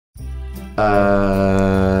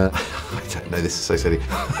I don't know, this is so silly.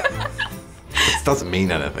 This doesn't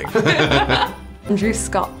mean anything. Andrew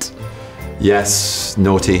Scott. Yes,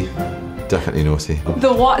 naughty. Definitely naughty.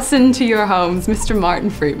 The Watson to your homes, Mr. Martin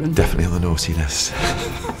Freeman. Definitely on the naughty list.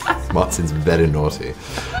 Martin's very naughty.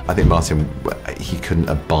 I think Martin, he couldn't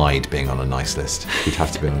abide being on a nice list. He'd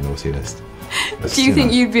have to be on a naughty list. Do you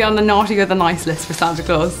think you'd be on the naughty or the nice list for Santa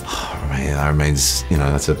Claus? Oh, right, that remains, you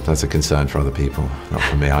know, that's a concern for other people, not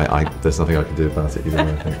for me. There's nothing I can do about it either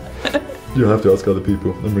way, I think. You'll have to ask other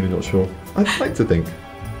people. I'm really not sure. I'd like to think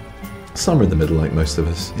somewhere in the middle, like most of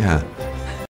us. Yeah.